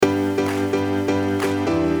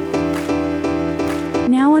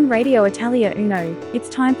on Radio Italia Uno, it's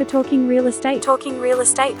time for Talking Real Estate. Talking Real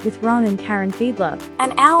Estate With Ron and Karen Fiedler.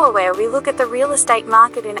 An hour where we look at the real estate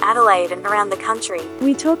market in Adelaide and around the country.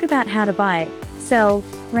 We talk about how to buy, sell,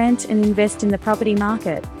 rent and invest in the property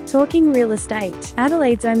market. Talking Real Estate,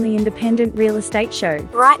 Adelaide's only independent real estate show.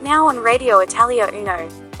 Right now on Radio Italia Uno,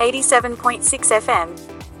 87.6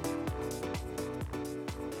 FM.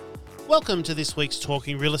 Welcome to this week's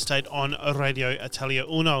Talking Real Estate on Radio Italia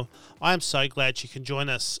Uno. I am so glad you can join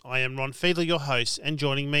us. I am Ron Fiedler, your host, and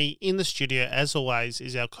joining me in the studio, as always,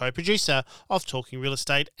 is our co-producer of Talking Real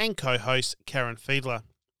Estate and co-host, Karen Fiedler.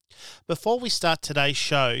 Before we start today's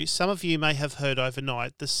show, some of you may have heard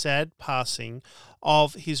overnight the sad passing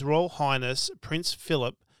of His Royal Highness Prince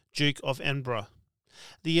Philip, Duke of Edinburgh.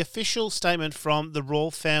 The official statement from the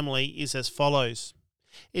royal family is as follows.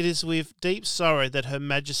 It is with deep sorrow that Her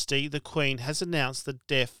Majesty the Queen has announced the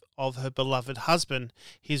death of her beloved husband,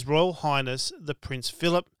 His Royal Highness the Prince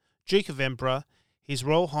Philip, Duke of Edinburgh. His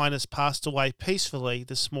Royal Highness passed away peacefully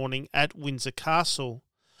this morning at Windsor Castle.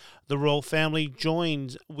 The royal family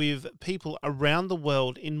joined with people around the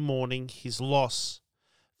world in mourning his loss.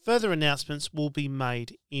 Further announcements will be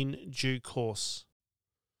made in due course.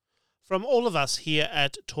 From all of us here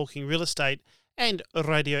at Talking Real Estate and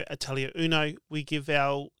Radio Italia Uno, we give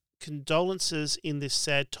our condolences in this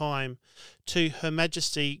sad time to Her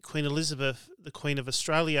Majesty Queen Elizabeth, the Queen of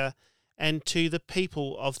Australia, and to the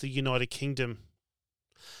people of the United Kingdom.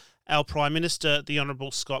 Our Prime Minister, the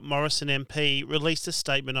Honourable Scott Morrison MP, released a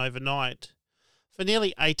statement overnight. For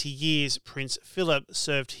nearly 80 years, Prince Philip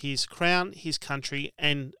served his crown, his country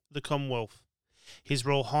and the Commonwealth. His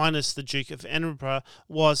Royal Highness, the Duke of Edinburgh,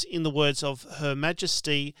 was, in the words of Her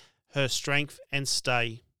Majesty, her strength and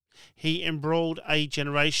stay. He embroiled a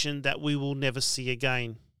generation that we will never see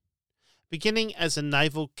again. Beginning as a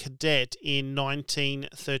naval cadet in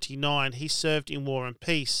 1939, he served in war and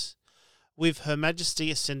peace. With Her Majesty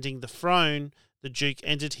ascending the throne, the Duke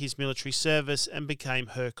ended his military service and became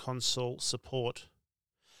her consul support.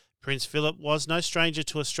 Prince Philip was no stranger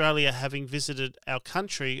to Australia, having visited our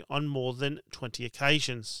country on more than 20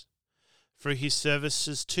 occasions. Through his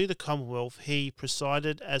services to the Commonwealth, he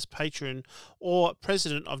presided as patron or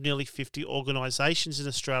president of nearly 50 organisations in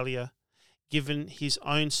Australia. Given his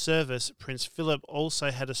own service, Prince Philip also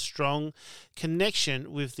had a strong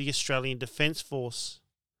connection with the Australian Defence Force.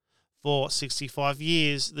 For 65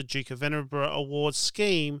 years, the Duke of Edinburgh Awards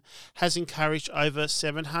scheme has encouraged over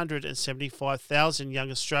 775,000 young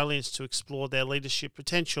Australians to explore their leadership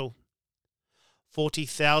potential.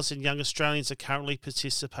 40,000 young Australians are currently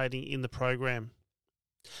participating in the program.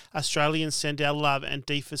 Australians send our love and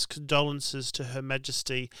deepest condolences to Her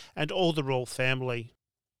Majesty and all the royal family.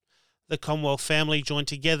 The Commonwealth family joined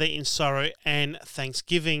together in sorrow and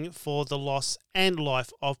thanksgiving for the loss and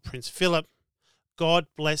life of Prince Philip. God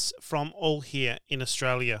bless from all here in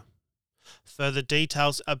Australia. Further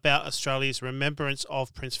details about Australia's remembrance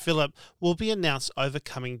of Prince Philip will be announced over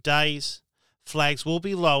coming days. Flags will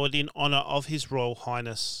be lowered in honour of His Royal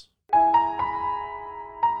Highness.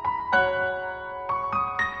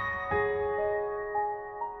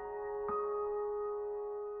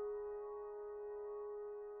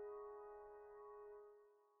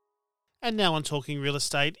 And now on Talking Real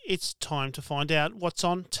Estate, it's time to find out what's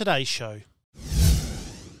on today's show.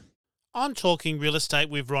 On Talking Real Estate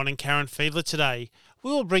with Ron and Karen Fiedler today,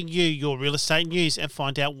 we will bring you your real estate news and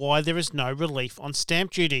find out why there is no relief on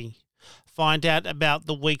stamp duty. Find out about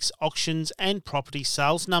the week's auctions and property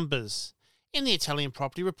sales numbers. In the Italian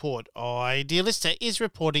Property Report, Idealista is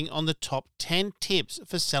reporting on the top 10 tips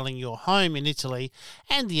for selling your home in Italy,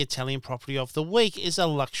 and the Italian Property of the Week is a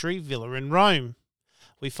luxury villa in Rome.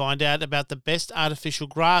 We find out about the best artificial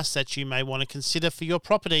grass that you may want to consider for your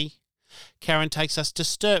property. Karen takes us to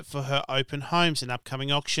Sturt for her open homes and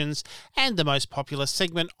upcoming auctions, and the most popular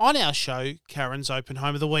segment on our show, Karen's Open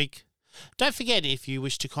Home of the Week. Don't forget, if you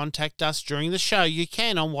wish to contact us during the show, you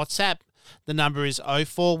can on WhatsApp. The number is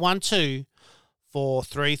 0412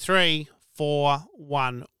 433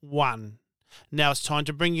 411. Now it's time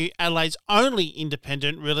to bring you Adelaide's only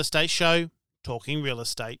independent real estate show, Talking Real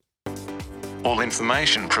Estate. All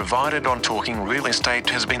information provided on Talking Real Estate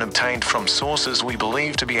has been obtained from sources we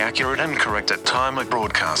believe to be accurate and correct at time of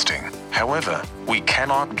broadcasting. However, we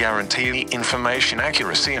cannot guarantee the information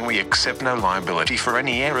accuracy and we accept no liability for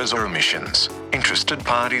any errors or omissions. Interested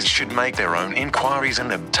parties should make their own inquiries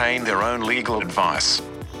and obtain their own legal advice.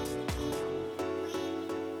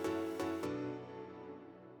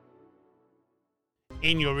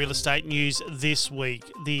 In your real estate news this week,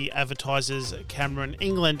 the advertisers Cameron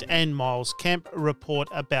England and Miles Kemp report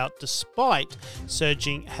about despite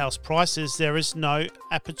surging house prices, there is no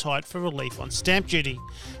appetite for relief on stamp duty.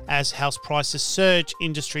 As house prices surge,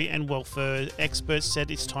 industry and welfare experts said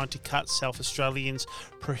it's time to cut South Australians'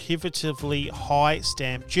 prohibitively high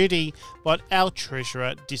stamp duty, but our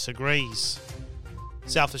Treasurer disagrees.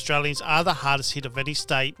 South Australians are the hardest hit of any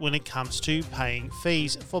state when it comes to paying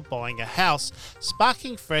fees for buying a house,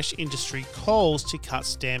 sparking fresh industry calls to cut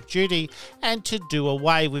stamp duty and to do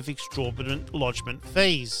away with exorbitant lodgement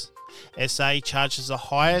fees. SA charges the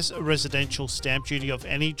highest residential stamp duty of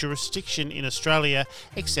any jurisdiction in Australia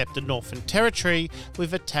except the Northern Territory,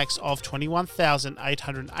 with a tax of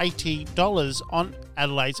 $21,880 on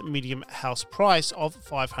Adelaide's median house price of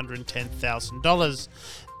 $510,000.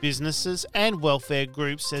 Businesses and welfare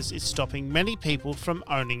groups says it's stopping many people from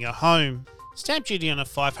owning a home. Stamp duty on a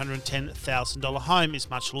 $510,000 home is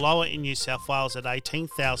much lower in New South Wales at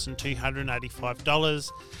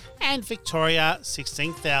 $18,285 and Victoria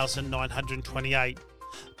 $16,928.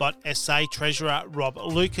 But SA Treasurer Rob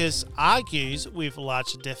Lucas argues with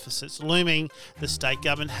larger deficits looming, the state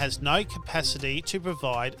government has no capacity to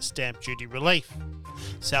provide stamp duty relief.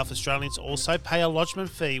 South Australians also pay a lodgement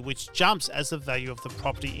fee which jumps as the value of the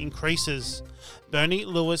property increases. Bernie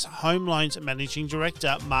Lewis Home Loans Managing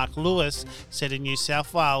Director Mark Lewis said in New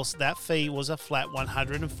South Wales that fee was a flat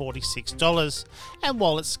 $146, and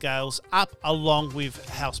while it scales up along with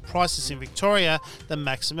house prices in Victoria, the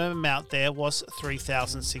maximum amount there was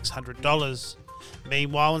 $3,600.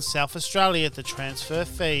 Meanwhile, in South Australia, the transfer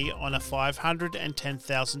fee on a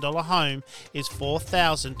 $510,000 home is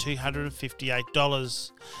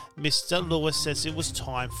 $4,258. Mr. Lewis says it was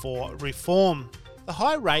time for reform. The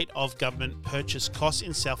high rate of government purchase costs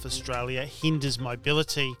in South Australia hinders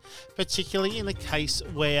mobility, particularly in the case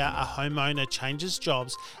where a homeowner changes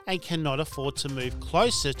jobs and cannot afford to move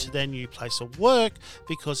closer to their new place of work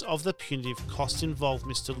because of the punitive cost involved,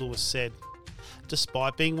 Mr. Lewis said.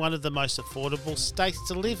 Despite being one of the most affordable states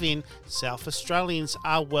to live in, South Australians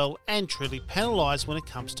are well and truly penalised when it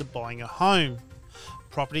comes to buying a home.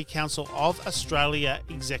 Property Council of Australia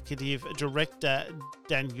Executive Director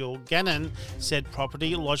Daniel Gannon said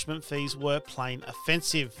property lodgement fees were plain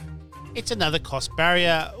offensive. It's another cost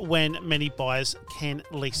barrier when many buyers can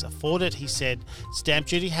least afford it, he said. Stamp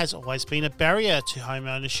duty has always been a barrier to home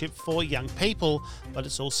ownership for young people, but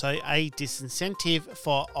it's also a disincentive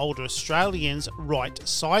for older Australians right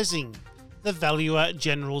sizing. The Valuer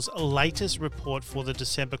General's latest report for the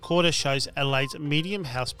December quarter shows Adelaide's median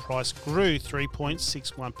house price grew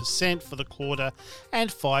 3.61% for the quarter and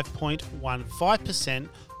 5.15%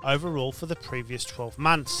 overall for the previous 12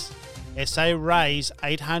 months. SA raised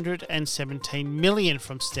 $817 million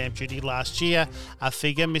from stamp duty last year, a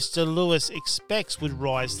figure Mr. Lewis expects would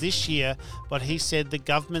rise this year, but he said the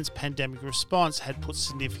government's pandemic response had put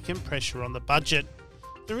significant pressure on the budget.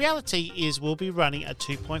 The reality is we'll be running a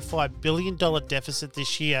 $2.5 billion deficit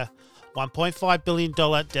this year, $1.5 billion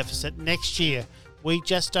deficit next year. We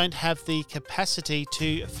just don't have the capacity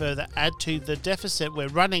to further add to the deficit we're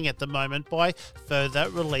running at the moment by further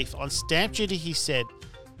relief on stamp duty, he said.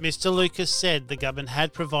 Mr. Lucas said the government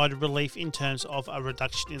had provided relief in terms of a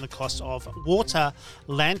reduction in the cost of water,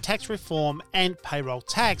 land tax reform and payroll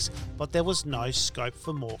tax, but there was no scope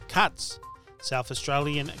for more cuts. South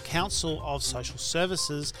Australian Council of Social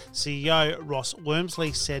Services CEO Ross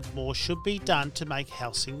Wormsley said more should be done to make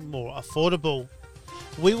housing more affordable.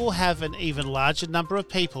 We will have an even larger number of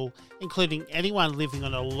people, including anyone living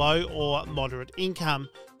on a low or moderate income,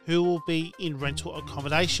 who will be in rental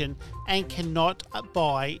accommodation and cannot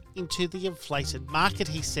buy into the inflated market,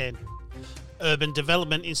 he said. Urban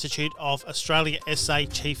Development Institute of Australia SA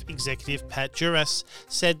Chief Executive Pat Juras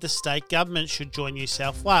said the state government should join New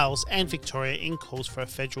South Wales and Victoria in calls for a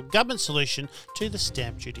federal government solution to the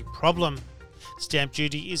stamp duty problem. Stamp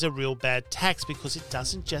duty is a real bad tax because it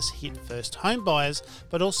doesn't just hit first home buyers,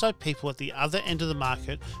 but also people at the other end of the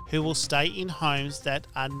market who will stay in homes that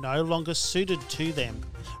are no longer suited to them,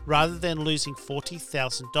 rather than losing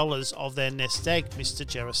 $40,000 of their nest egg, Mr.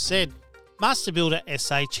 Juras said. Master Builder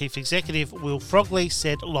SA Chief Executive Will Frogley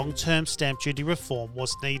said long-term stamp duty reform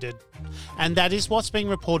was needed. And that is what's being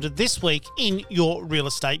reported this week in your real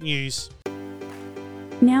estate news.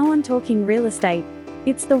 Now on Talking Real Estate,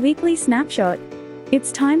 it's the weekly snapshot.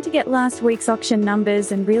 It's time to get last week's auction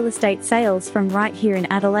numbers and real estate sales from right here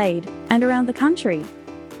in Adelaide and around the country.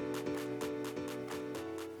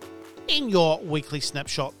 In your weekly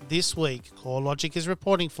snapshot this week, CoreLogic is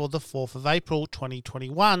reporting for the 4th of April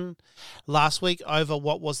 2021. Last week, over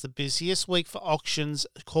what was the busiest week for auctions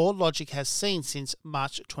CoreLogic has seen since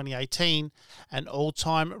March 2018, an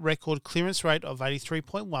all-time record clearance rate of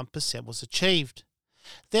 83.1% was achieved.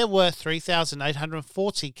 There were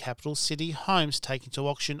 3,840 capital city homes taken to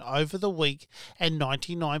auction over the week and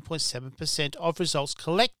 99.7% of results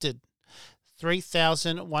collected.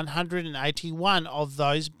 3,181 of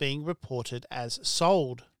those being reported as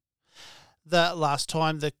sold. The last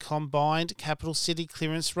time the combined capital city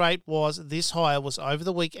clearance rate was this high was over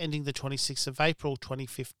the week ending the 26th of April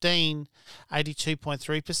 2015,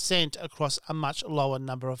 82.3% across a much lower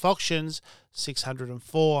number of auctions,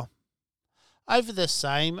 604. Over the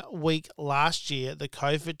same week last year, the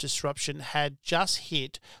COVID disruption had just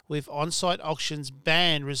hit, with on-site auctions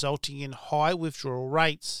banned, resulting in high withdrawal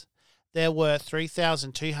rates. There were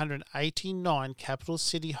 3,289 capital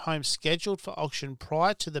city homes scheduled for auction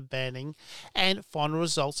prior to the banning, and final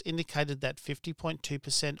results indicated that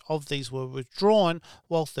 50.2% of these were withdrawn,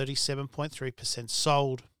 while 37.3%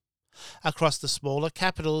 sold. Across the smaller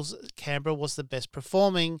capitals, Canberra was the best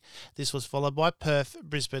performing. This was followed by Perth,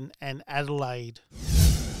 Brisbane and Adelaide.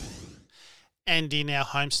 And in our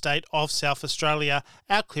home state of South Australia,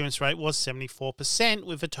 our clearance rate was 74%,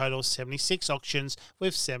 with a total of 76 auctions,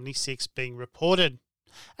 with 76 being reported.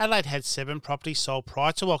 Adelaide had 7 properties sold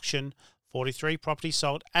prior to auction, 43 properties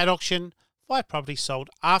sold at auction, 5 properties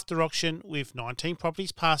sold after auction, with 19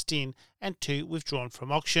 properties passed in and 2 withdrawn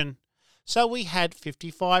from auction. So we had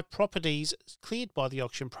 55 properties cleared by the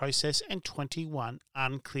auction process and 21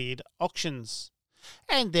 uncleared auctions.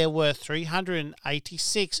 And there were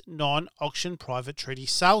 386 non-auction private treaty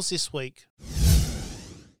sales this week.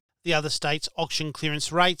 The other states' auction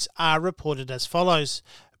clearance rates are reported as follows.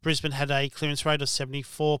 Brisbane had a clearance rate of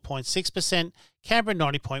 74.6%, Canberra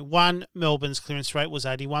 90.1%, Melbourne's clearance rate was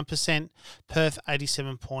 81%, Perth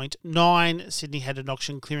 87.9%, Sydney had an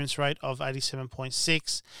auction clearance rate of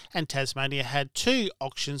 87.6%, and Tasmania had 2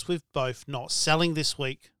 auctions with both not selling this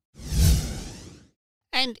week.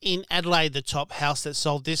 And in Adelaide, the top house that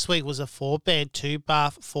sold this week was a 4-bed,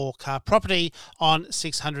 2-bath, 4-car property on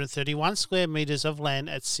 631 square metres of land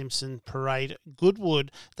at Simpson Parade,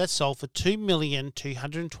 Goodwood, that sold for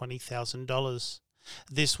 $2,220,000.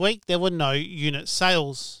 This week, there were no unit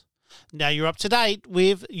sales. Now you're up to date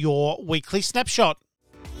with your weekly snapshot.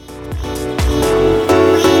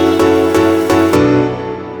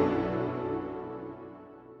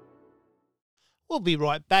 We'll be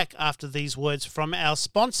right back after these words from our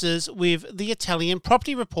sponsors with the Italian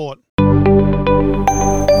Property Report.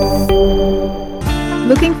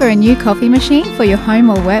 Looking for a new coffee machine for your home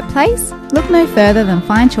or workplace? Look no further than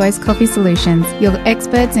Fine Choice Coffee Solutions, your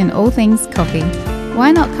experts in all things coffee.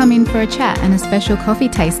 Why not come in for a chat and a special coffee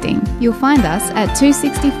tasting? You'll find us at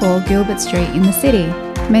 264 Gilbert Street in the city.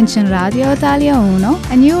 Mention Radio Italia Uno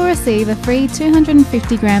and you will receive a free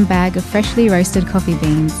 250-gram bag of freshly roasted coffee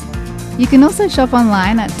beans. You can also shop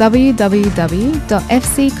online at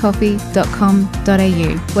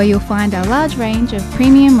www.fccoffee.com.au, where you'll find our large range of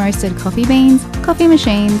premium roasted coffee beans, coffee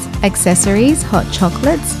machines, accessories, hot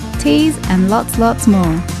chocolates, teas, and lots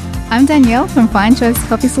more. I'm Danielle from Fine Choice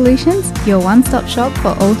Coffee Solutions, your one-stop shop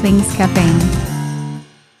for all things caffeine.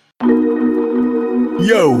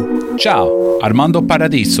 Yo! Ciao, Armando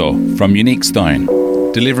Paradiso from Unique Stone,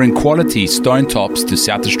 delivering quality stone tops to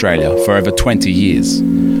South Australia for over 20 years.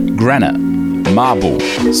 Granite, marble,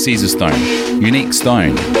 Caesar stone, unique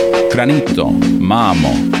stone, granito,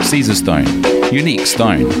 marmo, Caesar stone, unique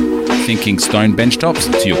stone. Thinking stone benchtops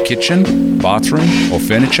to your kitchen, bathroom or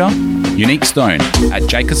furniture? Unique Stone at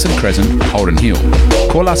Jacobson Crescent, Holden Hill.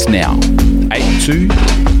 Call us now,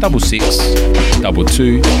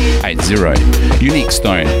 8266-2280. Unique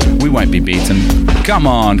Stone, we won't be beaten. Come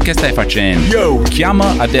on, che stai facendo? Yo!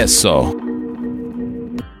 Chiama adesso.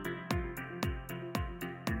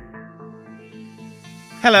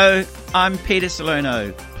 Hello, I'm Peter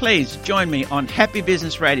Salerno. Please join me on Happy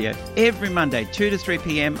Business Radio every Monday, 2 to 3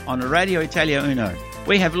 p.m. on Radio Italia Uno.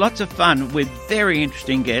 We have lots of fun with very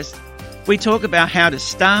interesting guests. We talk about how to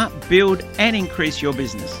start, build and increase your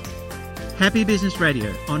business. Happy Business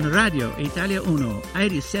Radio on Radio Italia Uno,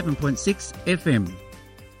 87.6 FM.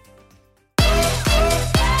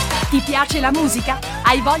 Ti piace la musica?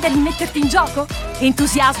 Hai voglia di metterti in gioco?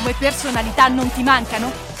 Entusiasmo e personalità non ti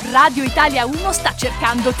mancano? Radio Italia 1 sta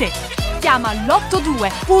cercando te. Chiama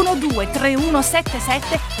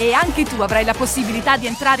l'82123177 e anche tu avrai la possibilità di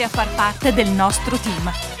entrare a far parte del nostro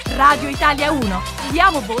team. Radio Italia 1,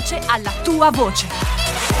 diamo voce alla tua voce.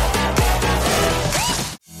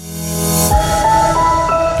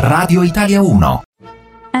 Radio Italia 1.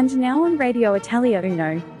 And now on Radio Italia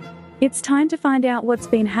Uno, it's time to find out what's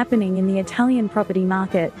been happening in the Italian property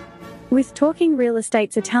market with Talking Real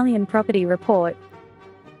Estate's Italian Property Report.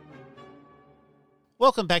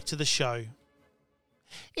 Welcome back to the show.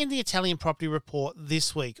 In the Italian Property Report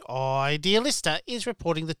this week, Idealista is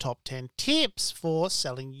reporting the top 10 tips for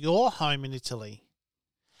selling your home in Italy.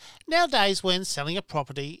 Nowadays, when selling a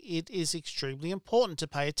property, it is extremely important to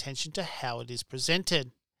pay attention to how it is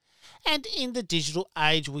presented. And in the digital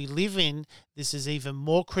age we live in, this is even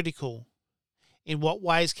more critical. In what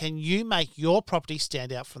ways can you make your property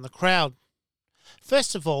stand out from the crowd?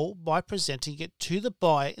 First of all, by presenting it to the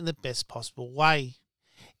buyer in the best possible way.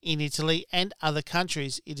 In Italy and other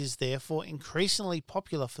countries, it is therefore increasingly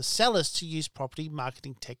popular for sellers to use property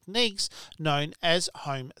marketing techniques known as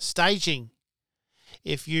home staging.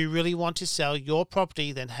 If you really want to sell your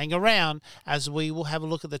property, then hang around as we will have a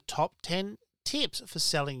look at the top 10 tips for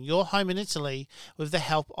selling your home in Italy with the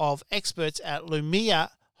help of experts at Lumia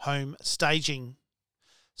Home Staging.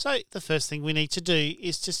 So the first thing we need to do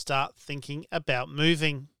is to start thinking about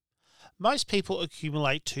moving. Most people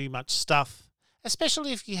accumulate too much stuff,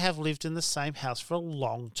 especially if you have lived in the same house for a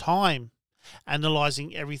long time.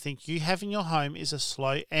 Analysing everything you have in your home is a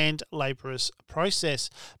slow and laborious process,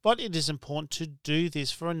 but it is important to do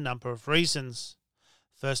this for a number of reasons.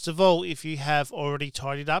 First of all, if you have already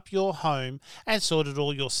tidied up your home and sorted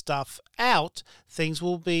all your stuff out, things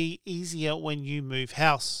will be easier when you move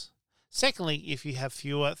house. Secondly, if you have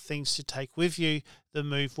fewer things to take with you, the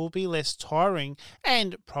move will be less tiring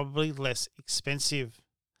and probably less expensive.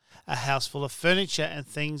 A house full of furniture and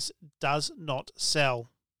things does not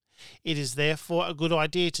sell. It is therefore a good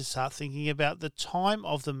idea to start thinking about the time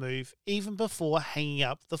of the move even before hanging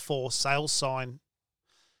up the for sale sign.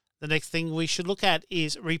 The next thing we should look at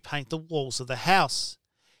is repaint the walls of the house.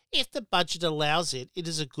 If the budget allows it, it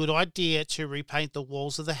is a good idea to repaint the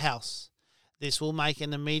walls of the house. This will make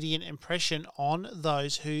an immediate impression on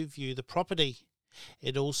those who view the property.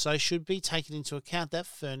 It also should be taken into account that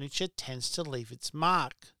furniture tends to leave its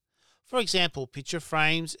mark. For example, picture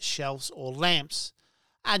frames, shelves or lamps.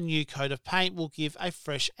 A new coat of paint will give a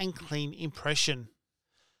fresh and clean impression.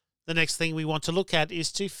 The next thing we want to look at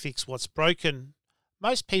is to fix what's broken.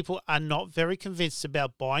 Most people are not very convinced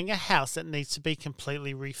about buying a house that needs to be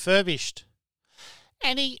completely refurbished.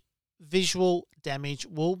 Any visual damage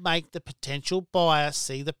will make the potential buyer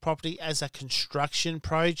see the property as a construction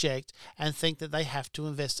project and think that they have to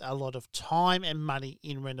invest a lot of time and money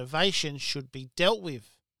in renovation should be dealt with.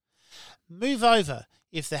 Move over.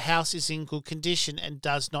 If the house is in good condition and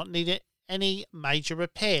does not need any major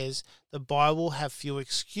repairs, the buyer will have few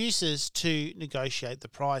excuses to negotiate the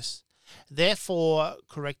price. Therefore,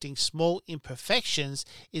 correcting small imperfections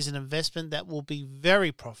is an investment that will be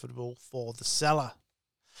very profitable for the seller.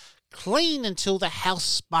 Clean until the house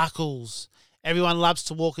sparkles. Everyone loves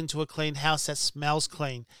to walk into a clean house that smells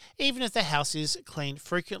clean. Even if the house is cleaned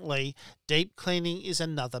frequently, deep cleaning is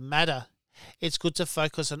another matter. It's good to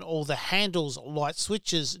focus on all the handles, light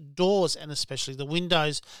switches, doors, and especially the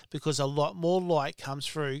windows, because a lot more light comes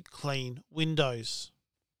through clean windows.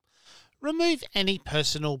 Remove any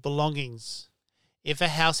personal belongings. If a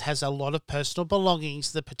house has a lot of personal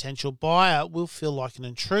belongings, the potential buyer will feel like an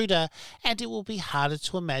intruder and it will be harder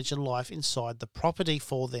to imagine life inside the property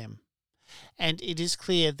for them. And it is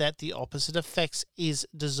clear that the opposite effects is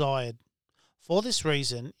desired. For this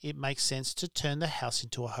reason, it makes sense to turn the house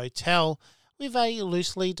into a hotel with a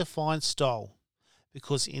loosely defined style,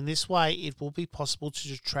 because in this way it will be possible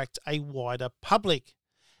to attract a wider public.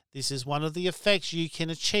 This is one of the effects you can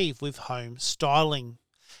achieve with home styling.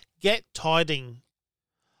 Get tidying.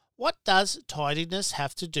 What does tidiness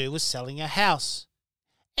have to do with selling a house?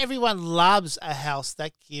 Everyone loves a house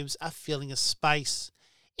that gives a feeling of space.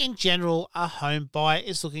 In general, a home buyer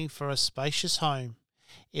is looking for a spacious home.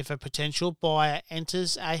 If a potential buyer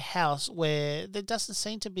enters a house where there doesn't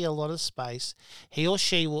seem to be a lot of space, he or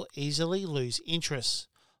she will easily lose interest.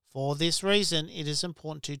 For this reason, it is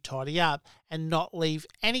important to tidy up and not leave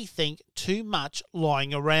anything too much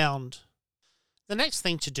lying around. The next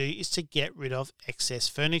thing to do is to get rid of excess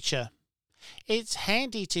furniture. It's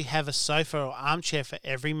handy to have a sofa or armchair for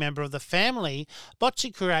every member of the family, but to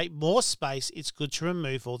create more space, it's good to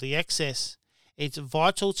remove all the excess. It's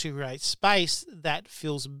vital to create space that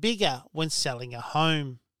feels bigger when selling a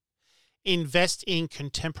home. Invest in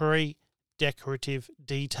contemporary decorative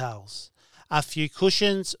details. A few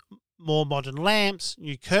cushions, more modern lamps,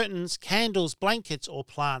 new curtains, candles, blankets or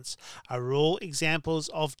plants are all examples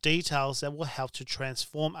of details that will help to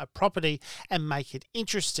transform a property and make it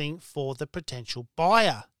interesting for the potential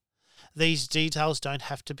buyer. These details don't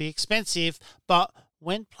have to be expensive, but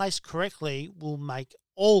when placed correctly will make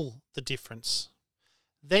all the difference.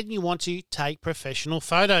 Then you want to take professional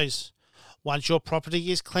photos. Once your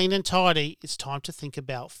property is clean and tidy, it's time to think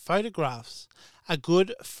about photographs. A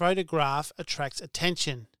good photograph attracts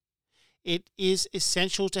attention. It is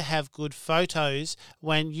essential to have good photos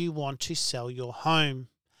when you want to sell your home,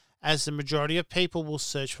 as the majority of people will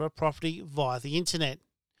search for a property via the internet.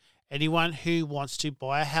 Anyone who wants to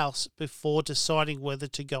buy a house before deciding whether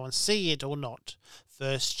to go and see it or not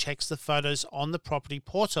first checks the photos on the property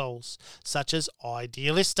portals such as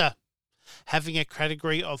Idealista. Having a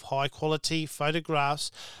category of high quality photographs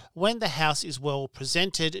when the house is well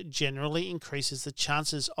presented generally increases the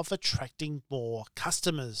chances of attracting more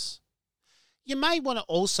customers. You may want to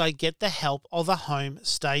also get the help of a home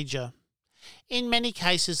stager. In many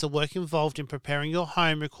cases, the work involved in preparing your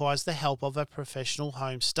home requires the help of a professional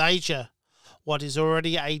home stager. What is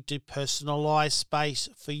already a depersonalised space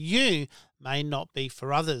for you may not be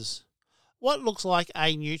for others. What looks like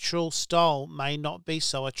a neutral style may not be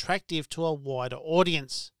so attractive to a wider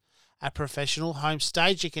audience. A professional home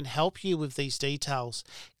stager can help you with these details,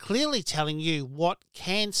 clearly telling you what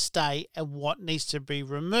can stay and what needs to be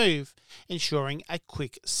removed, ensuring a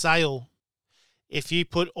quick sale. If you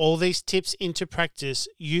put all these tips into practice,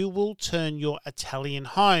 you will turn your Italian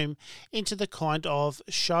home into the kind of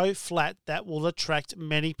show flat that will attract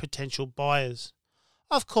many potential buyers.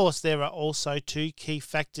 Of course, there are also two key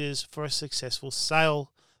factors for a successful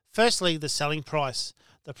sale. Firstly, the selling price.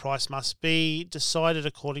 The price must be decided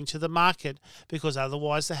according to the market, because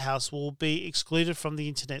otherwise the house will be excluded from the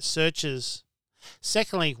internet searches.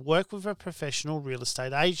 Secondly, work with a professional real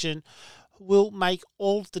estate agent will make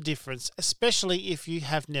all the difference, especially if you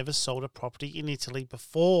have never sold a property in Italy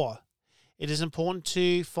before. It is important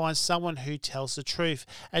to find someone who tells the truth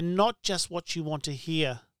and not just what you want to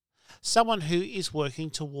hear. Someone who is working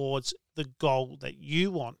towards the goal that you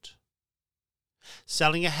want.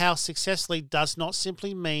 Selling a house successfully does not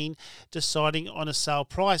simply mean deciding on a sale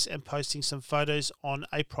price and posting some photos on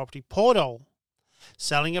a property portal.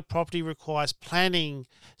 Selling a property requires planning,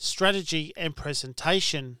 strategy, and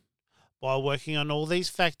presentation. By working on all these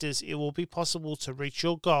factors, it will be possible to reach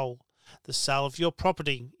your goal, the sale of your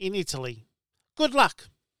property in Italy. Good luck!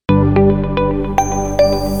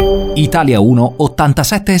 Italia 1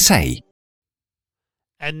 87.6.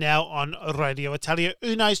 And now on Radio Italia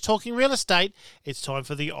Uno's Talking Real Estate, it's time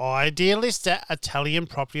for the Idealista Italian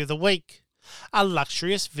Property of the Week, a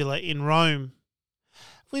luxurious villa in Rome.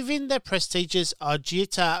 Within the prestigious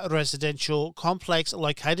Ageta residential complex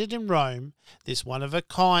located in Rome, this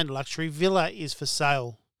one-of-a-kind luxury villa is for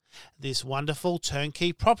sale. This wonderful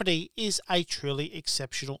turnkey property is a truly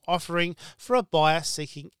exceptional offering for a buyer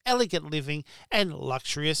seeking elegant living and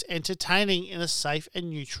luxurious entertaining in a safe and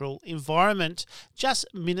neutral environment just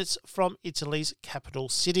minutes from Italy's capital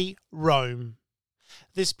city, Rome.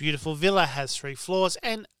 This beautiful villa has 3 floors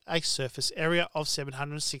and a surface area of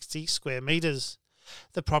 760 square metres.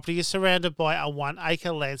 The property is surrounded by a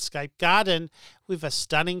 1-acre landscape garden with a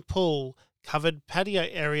stunning pool, covered patio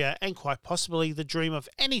area, and quite possibly the dream of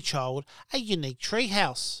any child, a unique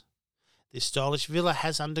treehouse. This stylish villa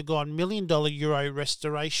has undergone million-euro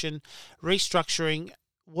restoration, restructuring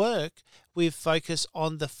work with focus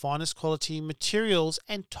on the finest quality materials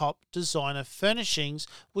and top designer furnishings,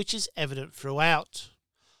 which is evident throughout.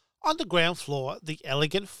 On the ground floor, the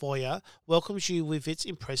elegant foyer welcomes you with its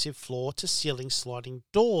impressive floor-to-ceiling sliding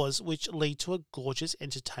doors, which lead to a gorgeous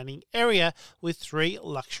entertaining area with 3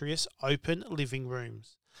 luxurious open living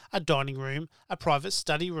rooms, a dining room, a private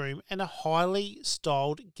study room, and a highly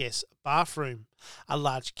styled guest bathroom. A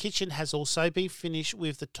large kitchen has also been finished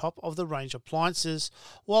with the top-of-the-range appliances,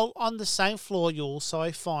 while on the same floor you'll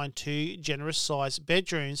also find 2 generous-sized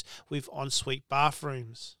bedrooms with ensuite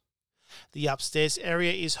bathrooms. The upstairs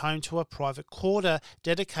area is home to a private quarter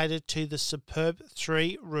dedicated to the superb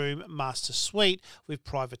 3-room master suite with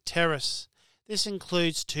private terrace. This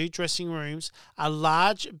includes 2 dressing rooms, a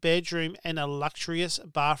large bedroom, and a luxurious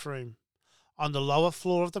bathroom. On the lower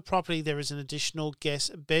floor of the property, there is an additional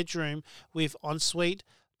guest bedroom with ensuite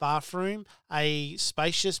bathroom, a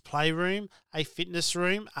spacious playroom, a fitness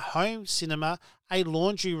room, a home cinema, a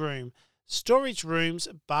laundry room, storage rooms,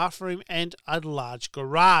 bathroom, and a large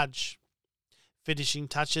garage. Finishing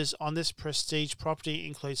touches on this prestige property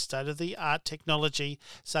include state-of-the-art technology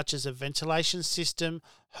such as a ventilation system,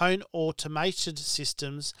 home automated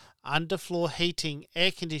systems, underfloor heating, air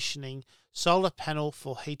conditioning, solar panel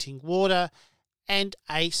for heating water, and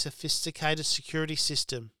a sophisticated security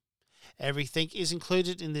system. Everything is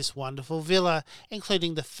included in this wonderful villa,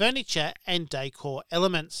 including the furniture and decor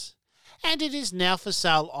elements. and it is now for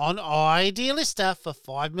sale on Idealista for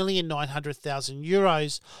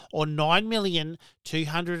 €5,900,000 or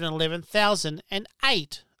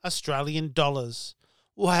 $9,211,008 Australian dollars.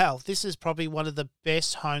 Wow, this is probably one of the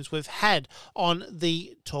best homes we've had on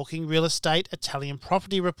the Talking Real Estate Italian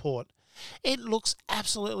Property Report. It looks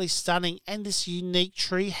absolutely stunning, and this unique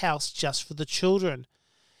tree house just for the children.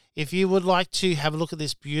 If you would like to have a look at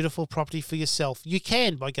this beautiful property for yourself, you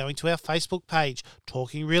can by going to our Facebook page,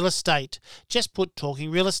 Talking Real Estate. Just put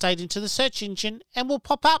Talking Real Estate into the search engine and we'll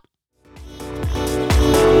pop up.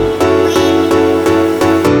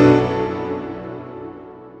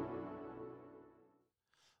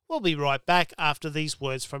 We'll be right back after these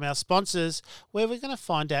words from our sponsors, where we're going to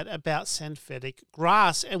find out about synthetic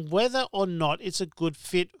grass and whether or not it's a good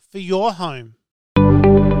fit for your home.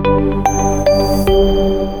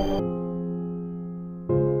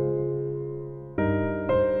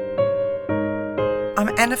 I'm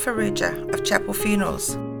Anna Farrugia of Chapel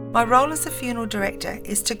Funerals. My role as a funeral director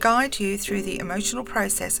is to guide you through the emotional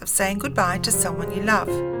process of saying goodbye to someone you love.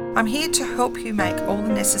 I'm here to help you make all the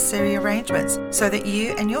necessary arrangements so that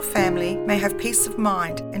you and your family may have peace of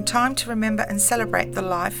mind and time to remember and celebrate the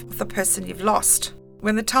life of the person you've lost.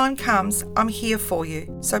 When the time comes, I'm here for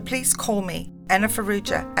you, so please call me, Anna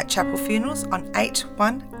Farrugia, at Chapel Funerals on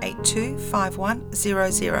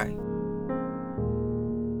 81825100.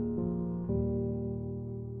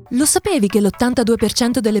 Lo sapevi che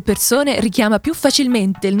l'82% delle persone richiama più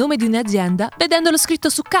facilmente il nome di un'azienda vedendolo scritto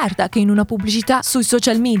su carta che in una pubblicità sui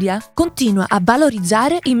social media? Continua a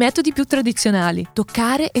valorizzare i metodi più tradizionali,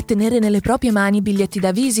 toccare e tenere nelle proprie mani biglietti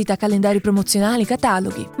da visita, calendari promozionali,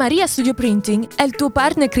 cataloghi. Maria Studio Printing è il tuo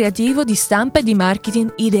partner creativo di stampa e di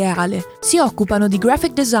marketing ideale. Si occupano di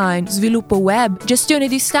graphic design, sviluppo web, gestione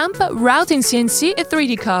di stampa, routing CNC e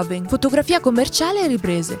 3D carving, fotografia commerciale e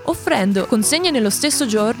riprese, offrendo consegne nello stesso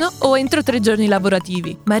giorno o entro 3 giorni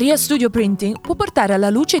lavorativi. Maria Studio Printing può portare alla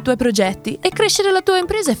luce i tuoi progetti e crescere la tua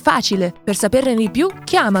impresa è facile. Per saperne di più,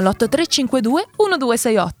 chiama l'8352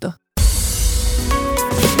 1268.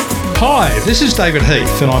 Hi, this is David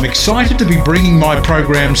Heath, and I'm excited to be bringing my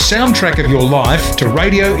program Soundtrack of Your Life to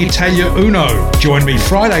Radio Italia Uno. Join me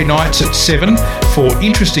Friday nights at 7 for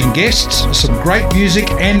interesting guests, some great music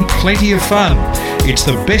and plenty of fun. It's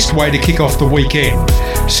the best way to kick off the weekend.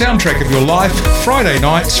 Soundtrack of Your Life, Friday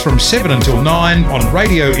nights from 7 until 9 on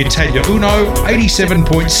Radio Italia Uno,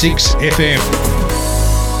 87.6 FM.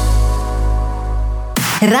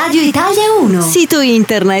 Radio Italia 1, sito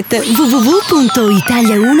internet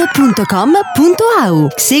www.italia1.com.au.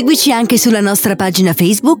 Seguici anche sulla nostra pagina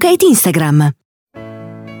Facebook ed Instagram.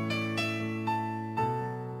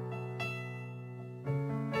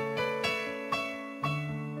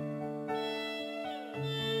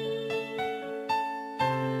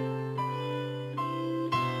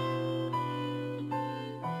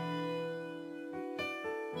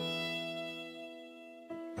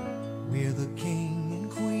 We're the king and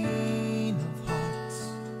queen of hearts.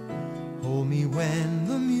 Hold me when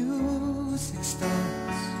the music starts.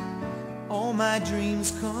 All my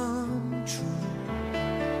dreams come true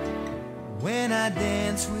when I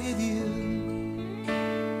dance with you.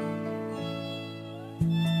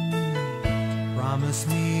 Promise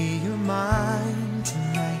me you're mine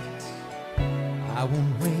tonight. I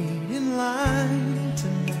won't wait in line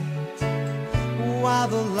tonight while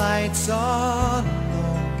the lights are low.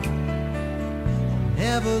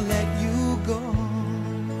 Never let you go.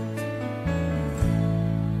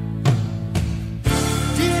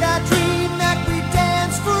 Did I dream that we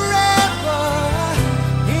danced forever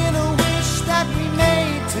in a wish that we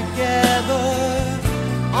made together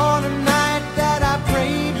on a night that I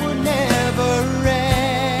prayed would never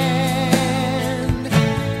end?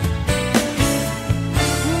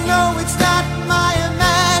 No, it's not my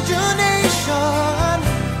imagination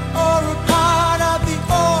or a part of the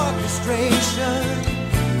orchestration.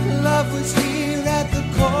 Love was here at the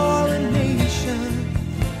coronation.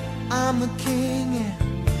 I'm the king and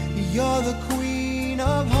you're the queen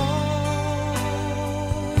of hearts.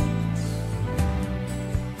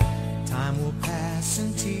 Time will pass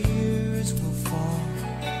and tears will fall,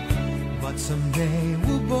 but someday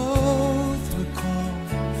we'll both recall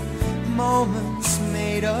moments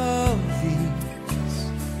made of these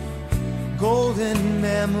golden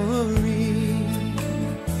memories.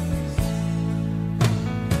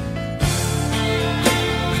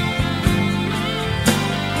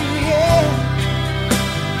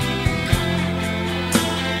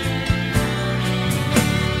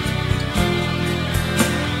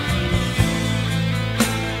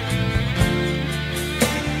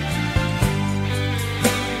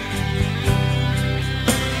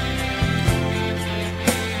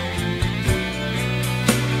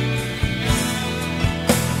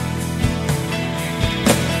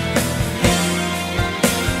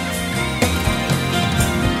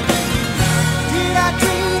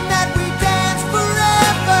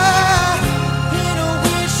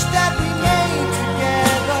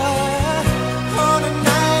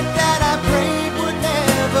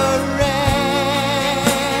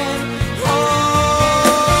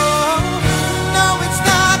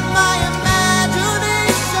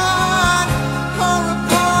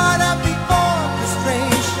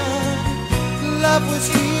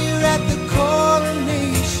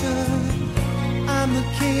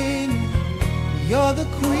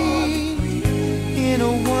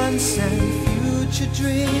 place and future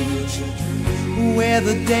dreams, where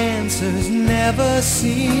the dancers never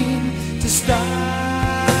seem to stop.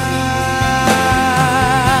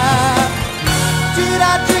 Did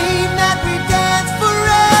I dream that we dance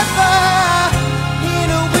forever in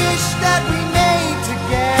a wish that we made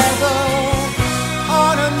together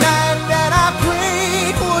on a night that I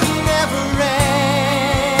prayed would never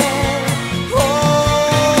end?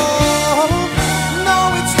 Oh,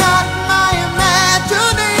 no, it's not my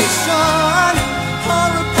imagination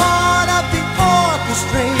or a part of the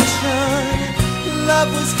orchestration.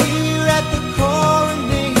 Love was here at the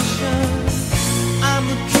coronation. I'm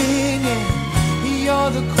the king and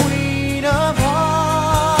you're the queen of hearts,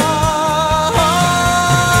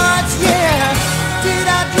 yeah. Did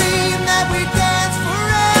I dream that we dance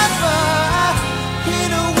forever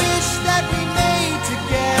in a wish that we made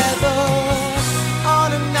together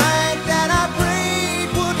on a night that I prayed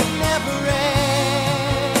would never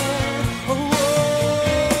end? Oh,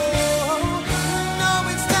 no,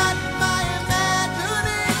 it's not my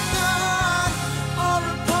imagination or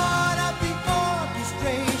a part of the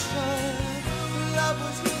orchestration. Love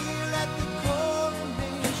was here at the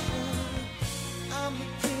coronation. I'm the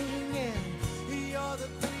king and you're the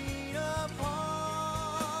queen of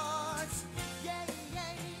hearts. Yeah,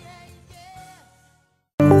 yeah, yeah,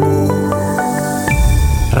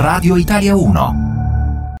 yeah. Radio Italia 1.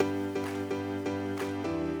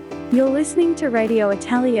 You're listening to Radio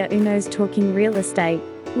Italia Uno's Talking Real Estate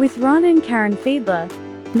with Ron and Karen Fiedler.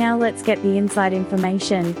 Now let's get the inside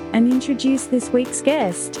information and introduce this week's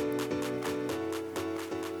guest.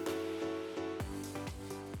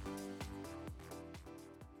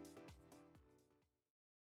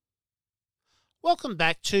 Welcome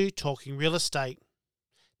back to Talking Real Estate.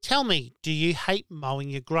 Tell me, do you hate mowing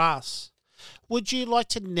your grass? Would you like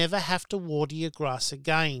to never have to water your grass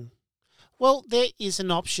again? Well, there is an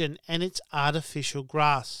option, and it's artificial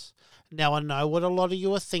grass. Now, I know what a lot of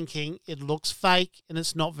you are thinking. It looks fake and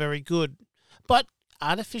it's not very good. But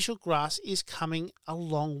artificial grass is coming a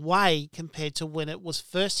long way compared to when it was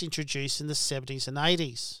first introduced in the 70s and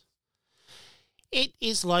 80s. It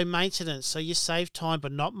is low maintenance, so you save time by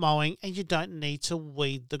not mowing and you don't need to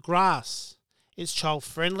weed the grass. It's child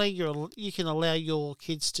friendly. You can allow your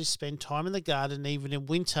kids to spend time in the garden even in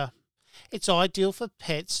winter. It's ideal for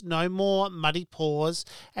pets, no more muddy paws,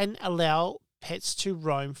 and allow pets to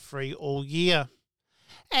roam free all year.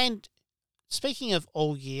 And speaking of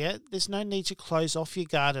all year, there's no need to close off your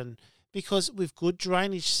garden because with good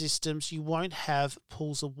drainage systems, you won't have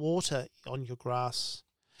pools of water on your grass.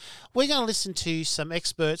 We're going to listen to some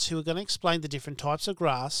experts who are going to explain the different types of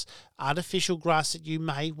grass, artificial grass that you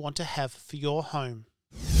may want to have for your home.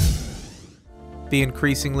 The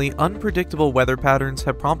increasingly unpredictable weather patterns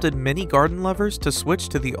have prompted many garden lovers to switch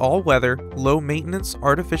to the all-weather, low-maintenance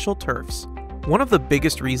artificial turfs. One of the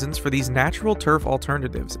biggest reasons for these natural turf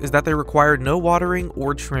alternatives is that they require no watering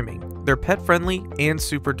or trimming. They're pet-friendly and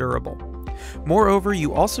super durable. Moreover,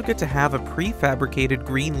 you also get to have a prefabricated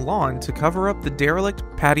green lawn to cover up the derelict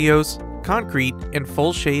patios, concrete, and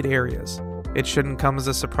full shade areas. It shouldn't come as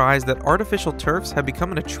a surprise that artificial turfs have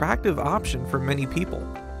become an attractive option for many people.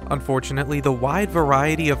 Unfortunately, the wide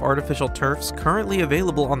variety of artificial turfs currently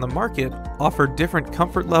available on the market offer different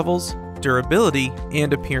comfort levels, durability,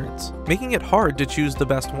 and appearance, making it hard to choose the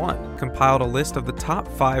best one. Compiled a list of the top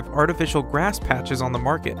 5 artificial grass patches on the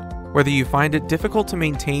market. Whether you find it difficult to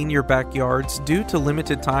maintain your backyards due to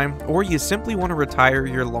limited time or you simply want to retire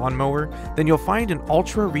your lawnmower, then you'll find an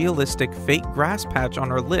ultra-realistic fake grass patch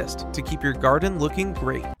on our list to keep your garden looking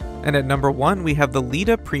great. And at number 1, we have the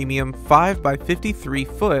Lita Premium 5x53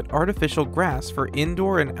 foot artificial grass for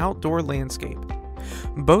indoor and outdoor landscape.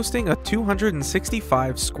 Boasting a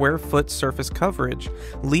 265 square foot surface coverage,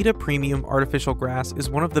 Lita Premium artificial grass is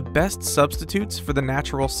one of the best substitutes for the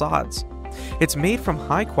natural sods. It's made from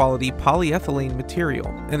high-quality polyethylene material,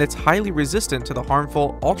 and it's highly resistant to the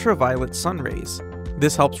harmful ultraviolet sun rays.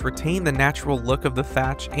 This helps retain the natural look of the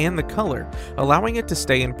thatch and the color, allowing it to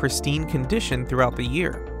stay in pristine condition throughout the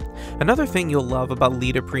year. Another thing you'll love about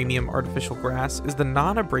Lita Premium artificial grass is the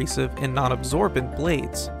non-abrasive and non-absorbent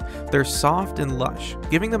blades. They're soft and lush,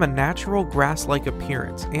 giving them a natural grass-like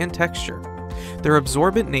appearance and texture. Their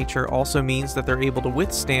absorbent nature also means that they're able to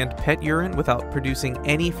withstand pet urine without producing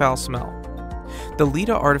any foul smell. The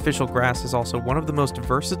Lita artificial grass is also one of the most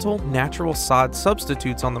versatile natural sod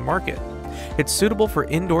substitutes on the market. It's suitable for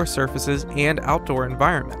indoor surfaces and outdoor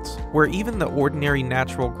environments, where even the ordinary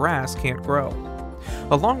natural grass can't grow.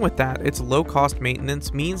 Along with that, its low-cost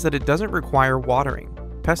maintenance means that it doesn't require watering,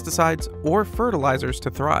 pesticides, or fertilizers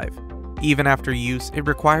to thrive. Even after use, it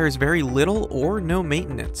requires very little or no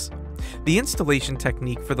maintenance. The installation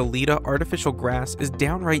technique for the Leda artificial grass is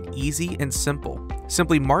downright easy and simple.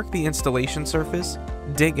 Simply mark the installation surface,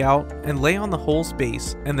 dig out, and lay on the hole's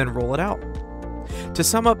base, and then roll it out. To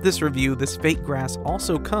sum up this review, this fake grass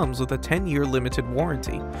also comes with a 10-year limited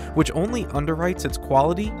warranty, which only underwrites its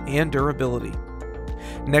quality and durability.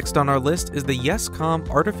 Next on our list is the YesCalm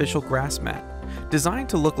artificial grass mat. Designed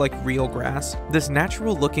to look like real grass, this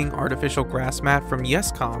natural-looking artificial grass mat from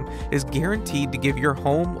YesCalm is guaranteed to give your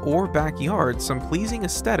home or backyard some pleasing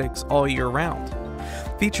aesthetics all year round.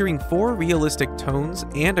 Featuring 4 realistic tones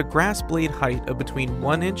and a grass blade height of between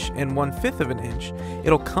 1 inch and 1/5 of an inch,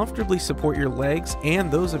 it'll comfortably support your legs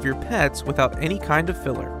and those of your pets without any kind of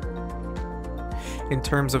filler. In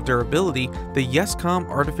terms of durability, the YesCalm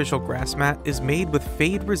artificial grass mat is made with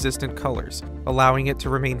fade-resistant colors, allowing it to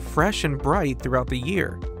remain fresh and bright throughout the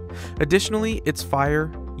year. Additionally, it's fire,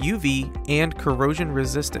 UV, and corrosion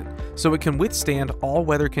resistant, so it can withstand all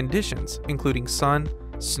weather conditions, including sun,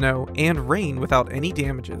 snow, and rain without any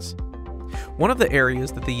damages. One of the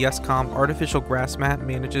areas that the YesCalm artificial grass mat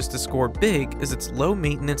manages to score big is its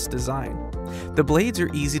low-maintenance design. The blades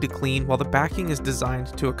are easy to clean while the backing is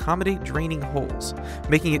designed to accommodate draining holes,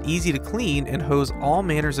 making it easy to clean and hose all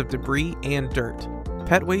manners of debris and dirt,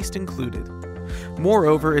 pet waste included.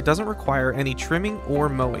 Moreover, it doesn't require any trimming or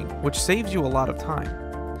mowing, which saves you a lot of time.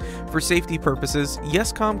 For safety purposes,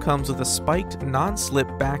 YesCalm comes with a spiked non-slip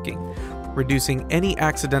backing, reducing any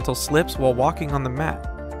accidental slips while walking on the mat.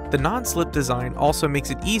 The non-slip design also makes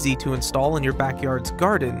it easy to install in your backyard's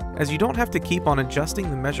garden, as you don't have to keep on adjusting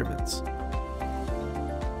the measurements.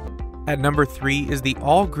 At number 3 is the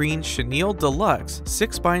all-green Chenille Deluxe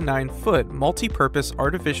 6x9 foot multi-purpose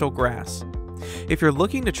artificial grass. If you're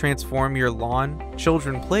looking to transform your lawn,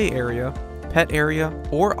 children play area, pet area,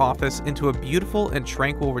 or office into a beautiful and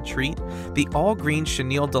tranquil retreat, the all-green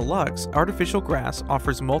Chenille Deluxe artificial grass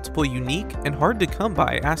offers multiple unique and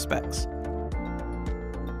hard-to-come-by aspects.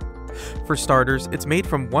 For starters, it's made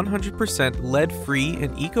from 100% lead-free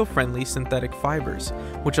and eco-friendly synthetic fibers,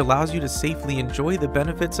 which allows you to safely enjoy the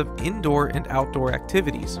benefits of indoor and outdoor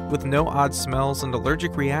activities with no odd smells and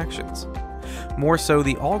allergic reactions. More so,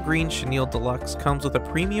 the all-green Chenille Deluxe comes with a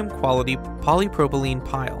premium quality polypropylene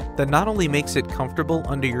pile that not only makes it comfortable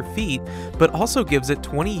under your feet, but also gives it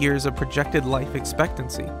 20 years of projected life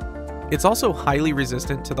expectancy. It's also highly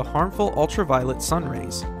resistant to the harmful ultraviolet sun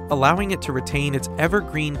rays, allowing it to retain its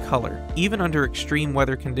evergreen color, even under extreme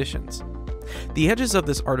weather conditions. The edges of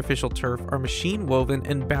this artificial turf are machine woven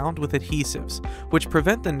and bound with adhesives, which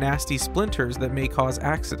prevent the nasty splinters that may cause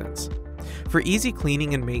accidents. For easy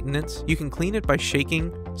cleaning and maintenance, you can clean it by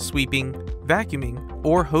shaking, sweeping, vacuuming,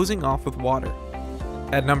 or hosing off with water.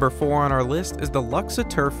 At number 4 on our list is the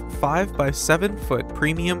Luxaturf 5x7 foot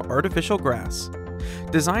premium artificial grass.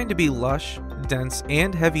 Designed to be lush, dense,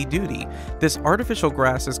 and heavy-duty, this artificial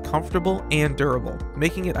grass is comfortable and durable,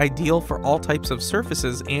 making it ideal for all types of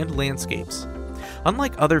surfaces and landscapes.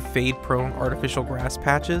 Unlike other fade-prone artificial grass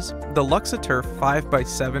patches, the Luxaturf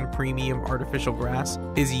 5x7 premium artificial grass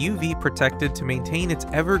is UV protected to maintain its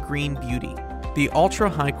evergreen beauty. The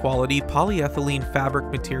ultra-high-quality polyethylene fabric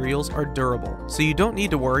materials are durable, so you don't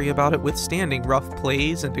need to worry about it withstanding rough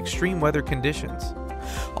plays and extreme weather conditions.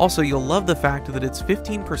 Also, you'll love the fact that it's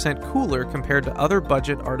 15% cooler compared to other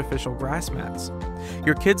budget artificial grass mats.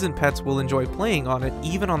 Your kids and pets will enjoy playing on it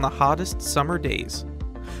even on the hottest summer days.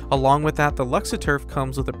 Along with that, the Luxaturf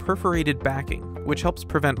comes with a perforated backing, which helps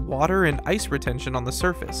prevent water and ice retention on the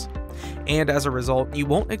surface. And as a result, you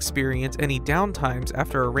won't experience any downtimes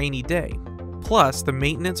after a rainy day. Plus, the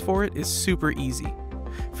maintenance for it is super easy.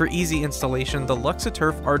 For easy installation, the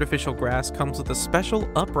Luxaturf artificial grass comes with a special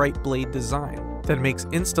upright blade design that makes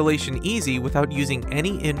installation easy without using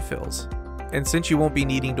any infills. And since you won't be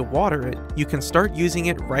needing to water it, you can start using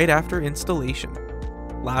it right after installation.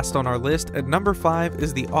 Last on our list, at number 5,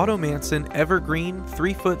 is the Automanson Evergreen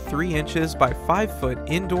 3 foot 3 inches by 5 foot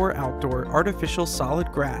indoor-outdoor artificial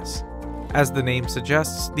solid grass. As the name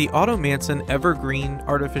suggests, the Automanson Evergreen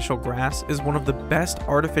artificial grass is one of the best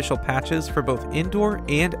artificial patches for both indoor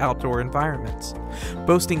and outdoor environments.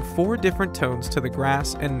 Boasting 4 different tones to the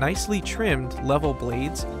grass and nicely trimmed level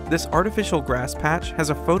blades, this artificial grass patch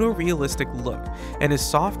has a photorealistic look and is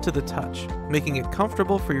soft to the touch, making it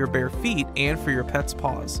comfortable for your bare feet and for your pet's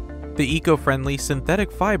paws. The eco-friendly synthetic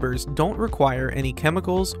fibers don't require any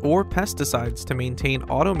chemicals or pesticides to maintain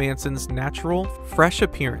Automanson's natural, fresh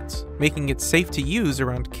appearance, making it safe to use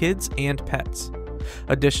around kids and pets.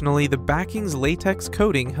 Additionally, the backing's latex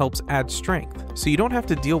coating helps add strength, so you don't have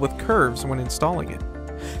to deal with curves when installing it.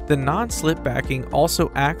 The non-slip backing also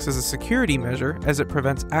acts as a security measure as it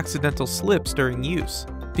prevents accidental slips during use.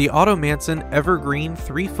 The The Otto Manson Evergreen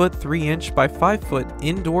 3-foot 3-inch by 5-foot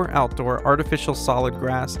indoor-outdoor artificial solid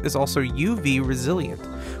grass is also UV resilient,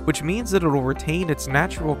 which means that it will retain its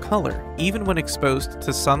natural color even when exposed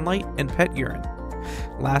to sunlight and pet urine.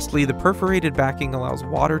 Lastly, the perforated backing allows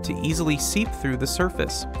water to easily seep through the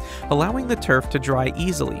surface, allowing the turf to dry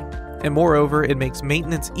easily. And moreover, it makes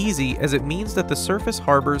maintenance easy as it means that the surface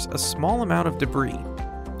harbors a small amount of debris.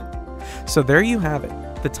 So there you have it,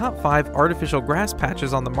 the top 5 artificial grass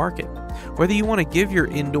patches on the market. Whether you want to give your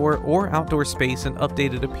indoor or outdoor space an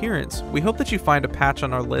updated appearance, we hope that you find a patch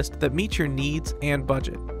on our list that meets your needs and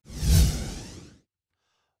budget.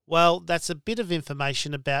 Well, that's a bit of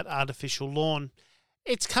information about artificial lawn.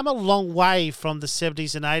 It's come a long way from the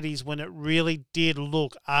 70s and 80s when it really did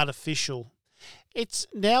look artificial. It's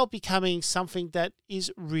now becoming something that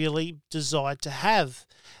is really desired to have.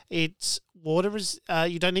 It's water is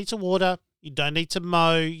you don't need to water, you don't need to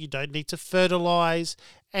mow, you don't need to fertilize,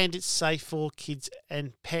 and it's safe for kids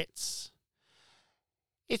and pets.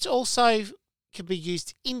 It's also can be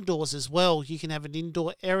used indoors as well. You can have an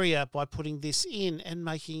indoor area by putting this in and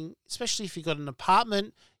making, especially if you've got an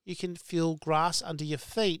apartment, you can feel grass under your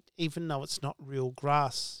feet, even though it's not real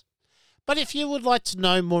grass. But if you would like to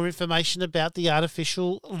know more information about the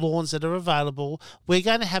artificial lawns that are available, we're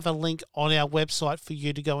going to have a link on our website for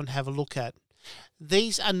you to go and have a look at.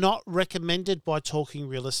 These are not recommended by Talking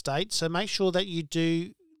Real Estate, so make sure that you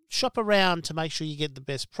do shop around to make sure you get the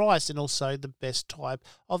best price and also the best type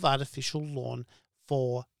of artificial lawn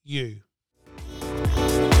for you.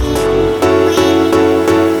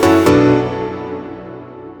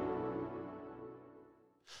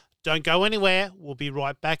 Don't go anywhere. We'll be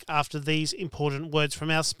right back after these important words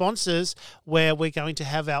from our sponsors, where we're going to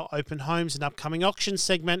have our open homes and upcoming auction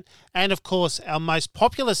segment, and of course our most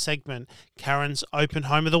popular segment, Karen's Open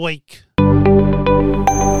Home of the Week.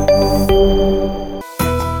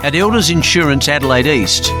 At Elders Insurance Adelaide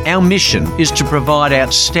East, our mission is to provide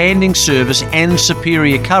outstanding service and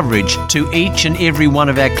superior coverage to each and every one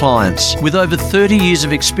of our clients. With over 30 years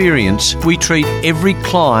of experience, we treat every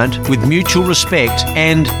client with mutual respect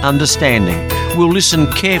and understanding. We'll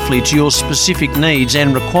listen carefully to your specific needs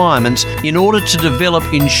and requirements in order to develop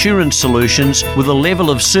insurance solutions with a level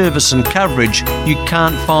of service and coverage you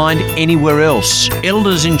can't find anywhere else.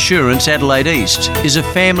 Elders Insurance Adelaide East is a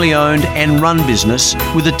family-owned and run business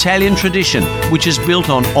with Italian tradition, which is built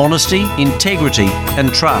on honesty, integrity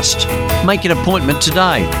and trust. Make an appointment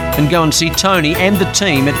today and go and see Tony and the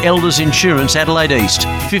team at Elders Insurance Adelaide East,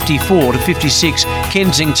 54 to 56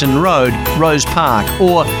 Kensington Road, Rose Park,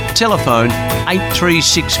 or telephone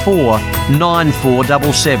 8364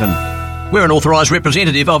 9477. We're an authorised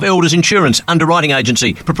representative of Elders Insurance Underwriting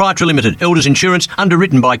Agency, Proprietary Limited, Elders Insurance,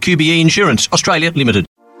 underwritten by QBE Insurance, Australia Limited.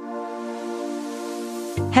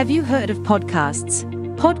 Have you heard of podcasts?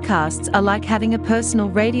 Podcasts are like having a personal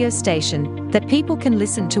radio station that people can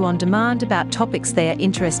listen to on demand about topics they are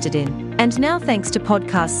interested in. And now, thanks to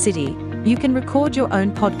Podcast City, you can record your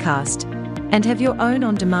own podcast and have your own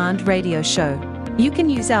on-demand radio show. You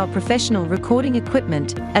can use our professional recording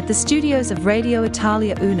equipment at the studios of Radio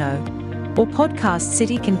Italia Uno, or Podcast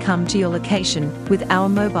City can come to your location with our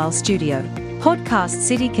mobile studio. Podcast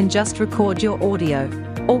City can just record your audio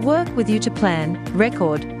or work with you to plan,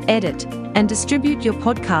 record, edit, and distribute your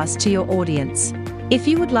podcast to your audience. If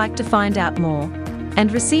you would like to find out more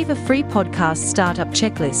and receive a free podcast startup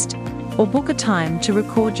checklist or book a time to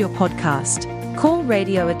record your podcast, call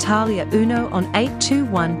Radio Italia Uno on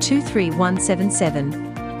 821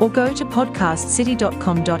 23177 or go to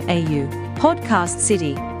podcastcity.com.au. Podcast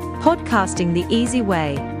City. Podcasting the easy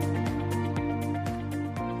way.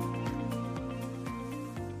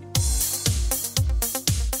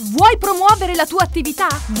 Vuoi promuovere la tua attività?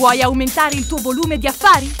 Vuoi aumentare il tuo volume di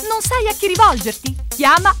affari? Non sai a chi rivolgerti?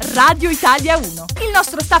 Chiama Radio Italia 1. Il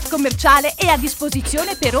nostro staff commerciale è a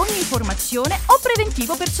disposizione per ogni informazione o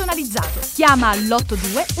preventivo personalizzato. Chiama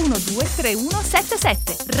all'82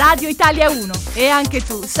 123177. Radio Italia 1. E anche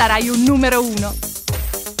tu sarai un numero 1.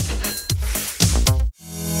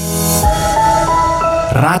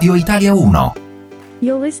 Radio Italia 1.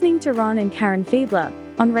 You're listening to Ron and Karen Fiedler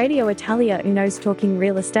on Radio Italia Uno's Talking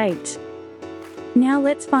Real Estate. Now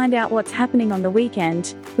let's find out what's happening on the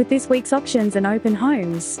weekend with this week's auctions and open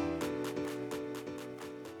homes.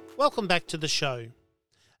 Welcome back to the show.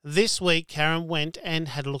 This week, Karen went and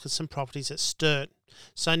had a look at some properties at Sturt.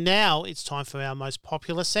 So now it's time for our most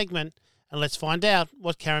popular segment, and let's find out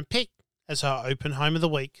what Karen picked as her open home of the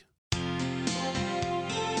week.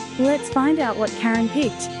 Let's find out what Karen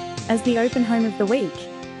picked as the open home of the week.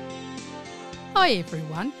 Hi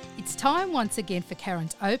everyone, it's time once again for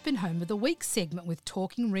Karen's Open Home of the Week segment with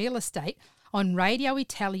Talking Real Estate on Radio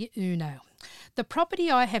Italia Uno. The property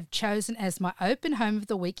I have chosen as my open home of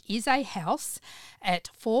the week is a house at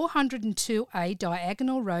 402A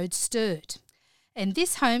Diagonal Road, Sturt. And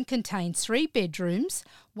this home contains 3 bedrooms,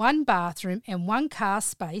 1 bathroom and 1 car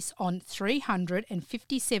space on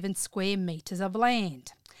 357 square metres of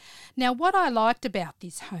land. Now, what I liked about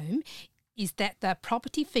this home is that the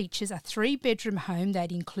property features a 3-bedroom home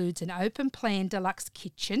that includes an open-plan deluxe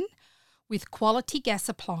kitchen with quality gas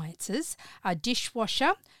appliances, a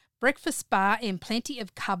dishwasher, breakfast bar and plenty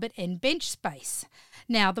of cupboard and bench space.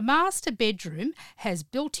 Now, the master bedroom has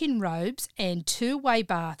built-in robes and 2-way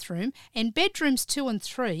bathroom, and bedrooms 2 and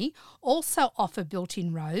 3 also offer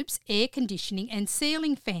built-in robes, air conditioning and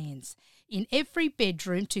ceiling fans in every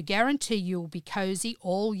bedroom to guarantee you will be cosy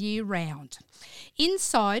all year round.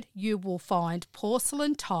 Inside, you will find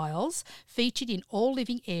porcelain tiles featured in all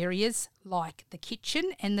living areas like the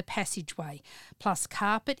kitchen and the passageway, plus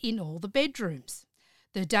carpet in all the bedrooms.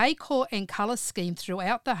 The decor and colour scheme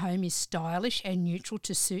throughout the home is stylish and neutral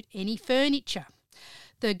to suit any furniture.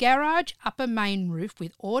 The garage upper main roof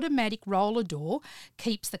with automatic roller door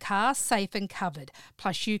keeps the car safe and covered,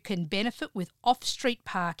 plus you can benefit with off-street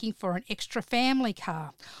parking for an extra family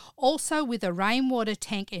car. Also with a rainwater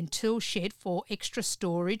tank and tool shed for extra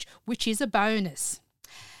storage, which is a bonus.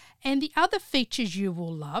 And the other features you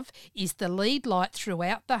will love is the lead light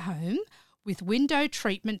throughout the home, with window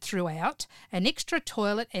treatment throughout, an extra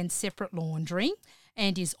toilet and separate laundry,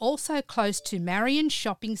 and is also close to Marion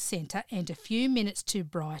Shopping Centre and a few minutes to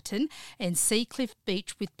Brighton and Seacliff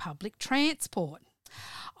Beach with public transport.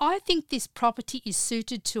 I think this property is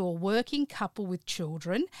suited to a working couple with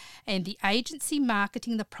children, and the agency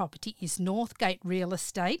marketing the property is Northgate Real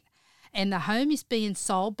Estate, and the home is being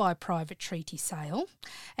sold by private treaty sale,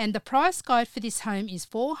 and the price guide for this home is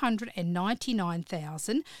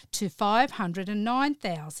 $499,000 to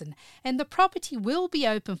 $509,000, and the property will be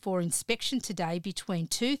open for inspection today between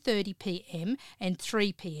 2:30 p.m. and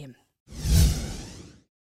 3 p.m.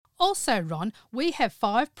 Also, Ron, we have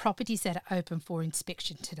 5 properties that are open for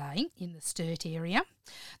inspection today in the Sturt area.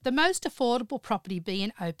 The most affordable property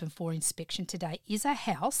being open for inspection today is a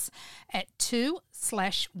house at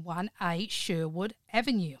 2/1A Sherwood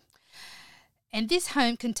Avenue. And this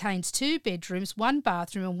home contains 2 bedrooms, 1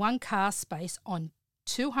 bathroom and 1 car space on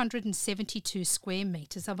 272 square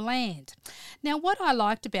metres of land. Now, what I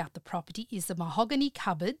liked about the property is the mahogany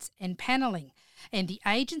cupboards and panelling, and the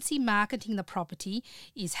agency marketing the property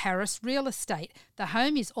is Harris Real Estate. The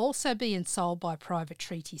home is also being sold by private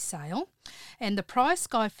treaty sale, and the price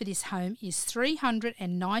guide for this home is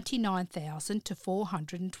 $399,000 to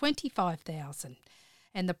 $425,000.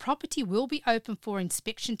 And the property will be open for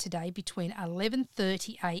inspection today between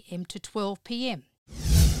 11:30 a.m. to 12 p.m.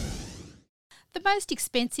 The most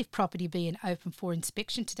expensive property being open for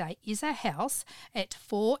inspection today is a house at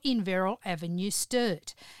 4 Inverell Avenue,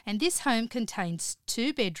 Sturt, and this home contains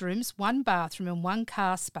 2 bedrooms, 1 bathroom and 1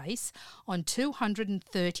 car space on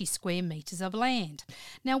 230 square metres of land.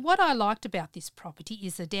 Now, what I liked about this property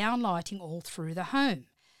is the downlighting all through the home,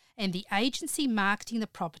 and the agency marketing the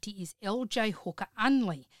property is LJ Hooker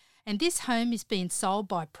Unley. And this home is being sold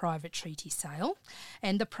by private treaty sale,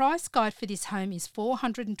 and the price guide for this home is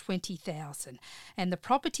 $420,000, and the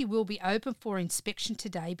property will be open for inspection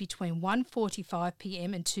today between 1:45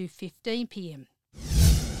 p.m. and 2:15 p.m.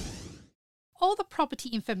 All the property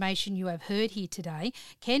information you have heard here today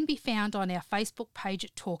can be found on our Facebook page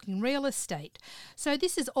at Talking Real Estate. So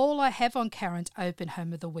this is all I have on Karen's Open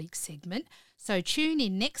Home of the Week segment. So tune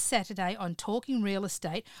in next Saturday on Talking Real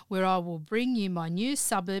Estate, where I will bring you my new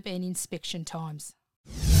suburb and inspection times.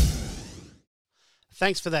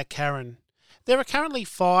 Thanks for that, Karen. There are currently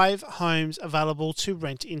 5 homes available to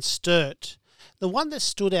rent in Sturt. The one that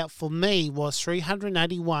stood out for me was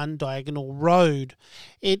 381 Diagonal Road.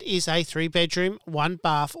 It is a 3-bedroom, 1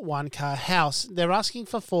 bath, 1 car house. They're asking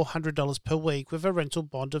for $400 per week with a rental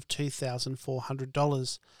bond of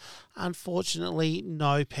 $2,400. Unfortunately,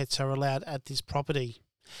 no pets are allowed at this property.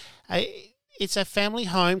 It's a family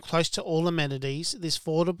home close to all amenities. This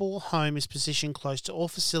affordable home is positioned close to all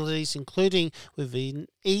facilities, including within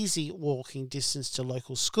easy walking distance to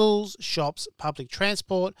local schools, shops, public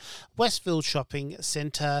transport, Westfield Shopping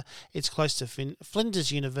Centre. It's close to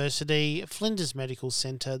Flinders University, Flinders Medical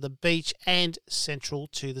Centre, the beach, and central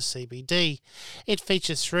to the CBD. It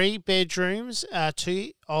features 3 bedrooms.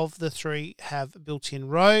 2 of the 3 have built-in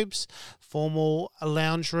robes, formal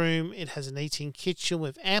lounge room. It has an eating kitchen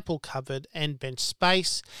with ample cupboard and bench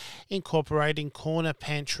space, incorporating corner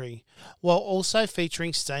pantry, while also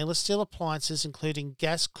featuring stainless steel appliances including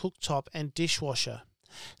gas cooktop and dishwasher.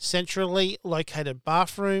 Centrally located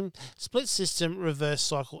bathroom, split system reverse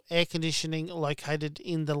cycle air conditioning located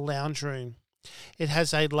in the lounge room. It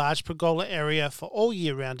has a large pergola area for all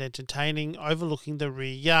year round entertaining overlooking the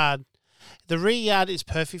rear yard. The rear yard is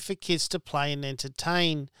perfect for kids to play and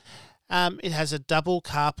entertain. It has a double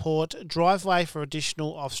carport, driveway for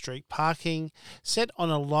additional off-street parking, set on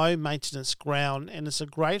a low-maintenance ground, and it's a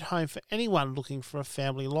great home for anyone looking for a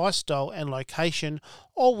family lifestyle and location,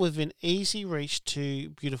 all within easy reach to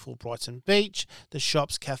beautiful Brighton Beach, the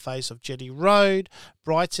shops, cafes of Jetty Road,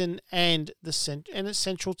 Brighton, and it's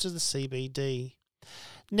central to the CBD.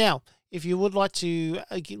 Now, if you would like to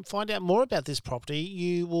find out more about this property,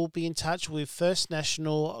 you will be in touch with First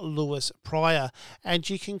National Lewis Pryor, and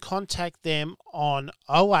you can contact them on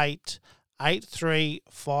 08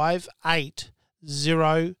 8358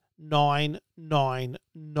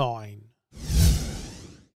 0999.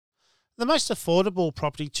 The most affordable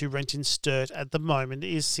property to rent in Sturt at the moment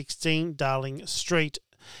is 16 Darling Street.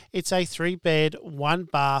 It's a 3-bed,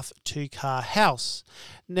 1-bath, 2-car house.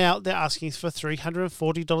 Now, they're asking for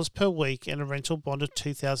 $340 per week and a rental bond of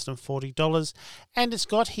 $2,040, and it's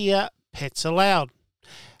got here pets allowed.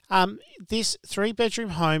 This 3-bedroom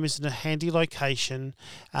home is in a handy location,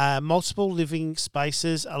 multiple living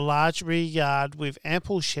spaces, a large rear yard with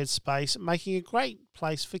ample shed space, making a great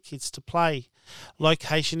place for kids to play.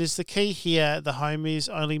 Location is the key here. The home is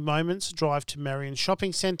only moments drive to Marion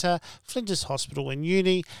Shopping Centre, Flinders Hospital and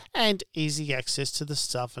Uni, and easy access to the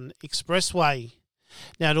Southern Expressway.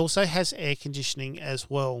 Now, it also has air conditioning as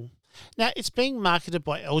well. Now, it's being marketed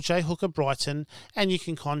by LJ Hooker Brighton, and you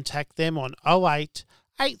can contact them on 08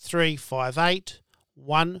 8358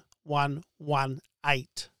 1118.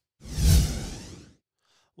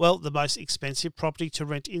 Well, the most expensive property to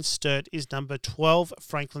rent in Sturt is number 12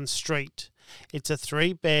 Franklin Street. It's a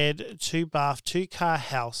 3-bed, 2-bath, 2-car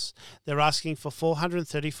house. They're asking for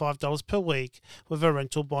 $435 per week with a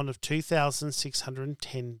rental bond of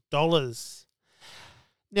 $2,610.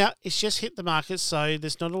 Now, it's just hit the market, so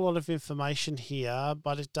there's not a lot of information here,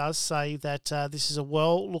 but it does say that this is a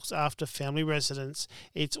well-looked-after family residence.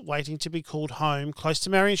 It's waiting to be called home, close to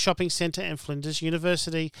Marion Shopping Centre and Flinders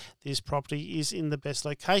University. This property is in the best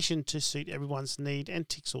location to suit everyone's need and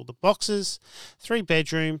ticks all the boxes.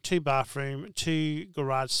 3-bedroom, 2-bathroom, 2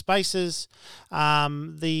 garage spaces.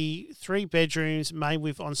 The 3 bedrooms made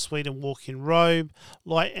with ensuite and walk-in robe,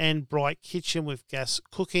 light and bright kitchen with gas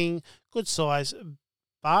cooking, good size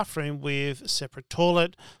bathroom with separate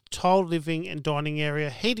toilet, tiled living and dining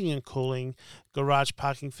area, heating and cooling, garage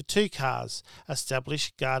parking for 2 cars,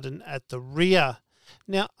 established garden at the rear.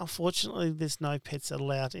 Now, unfortunately, there's no pets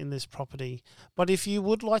allowed in this property, but if you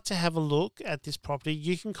would like to have a look at this property,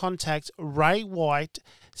 you can contact Ray White,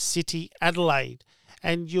 City Adelaide,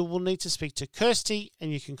 and you will need to speak to Kirsty,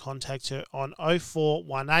 and you can contact her on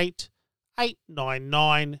 0418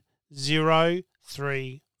 899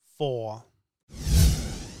 034.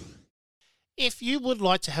 If you would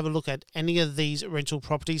like to have a look at any of these rental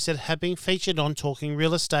properties that have been featured on Talking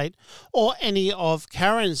Real Estate, or any of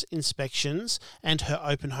Karen's inspections and her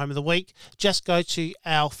open home of the week, just go to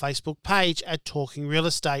our Facebook page at Talking Real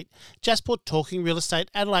Estate. Just put Talking Real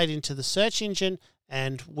Estate Adelaide into the search engine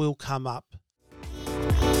and we'll come up.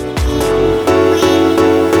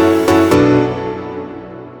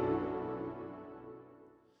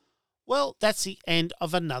 Well, that's the end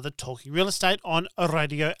of another Talking Real Estate on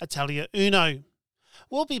Radio Italia Uno.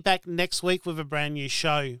 We'll be back next week with a brand new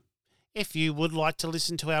show. If you would like to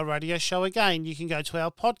listen to our radio show again, you can go to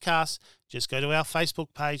our podcast. Just go to our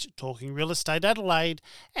Facebook page, Talking Real Estate Adelaide,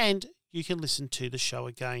 and you can listen to the show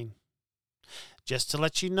again. Just to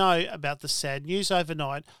let you know about the sad news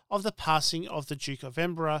overnight of the passing of the Duke of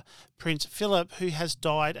Edinburgh, Prince Philip, who has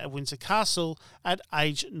died at Windsor Castle at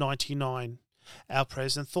age 99. Our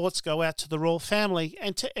prayers and thoughts go out to the royal family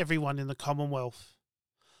and to everyone in the Commonwealth.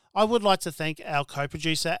 I would like to thank our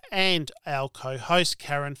co-producer and our co-host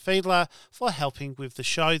Karen Fiedler for helping with the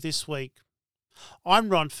show this week. I'm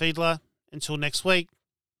Ron Fiedler. Until next week,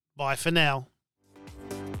 bye for now.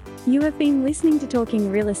 You have been listening to Talking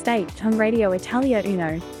Real Estate on Radio Italia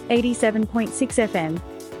Uno, 87.6 FM.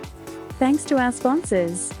 Thanks to our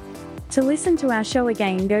sponsors. To listen to our show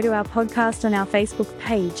again, go to our podcast on our Facebook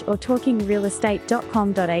page or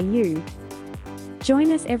talkingrealestate.com.au.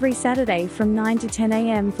 Join us every Saturday from 9 to 10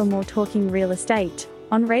 a.m. for more Talking Real Estate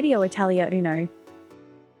on Radio Italia Uno.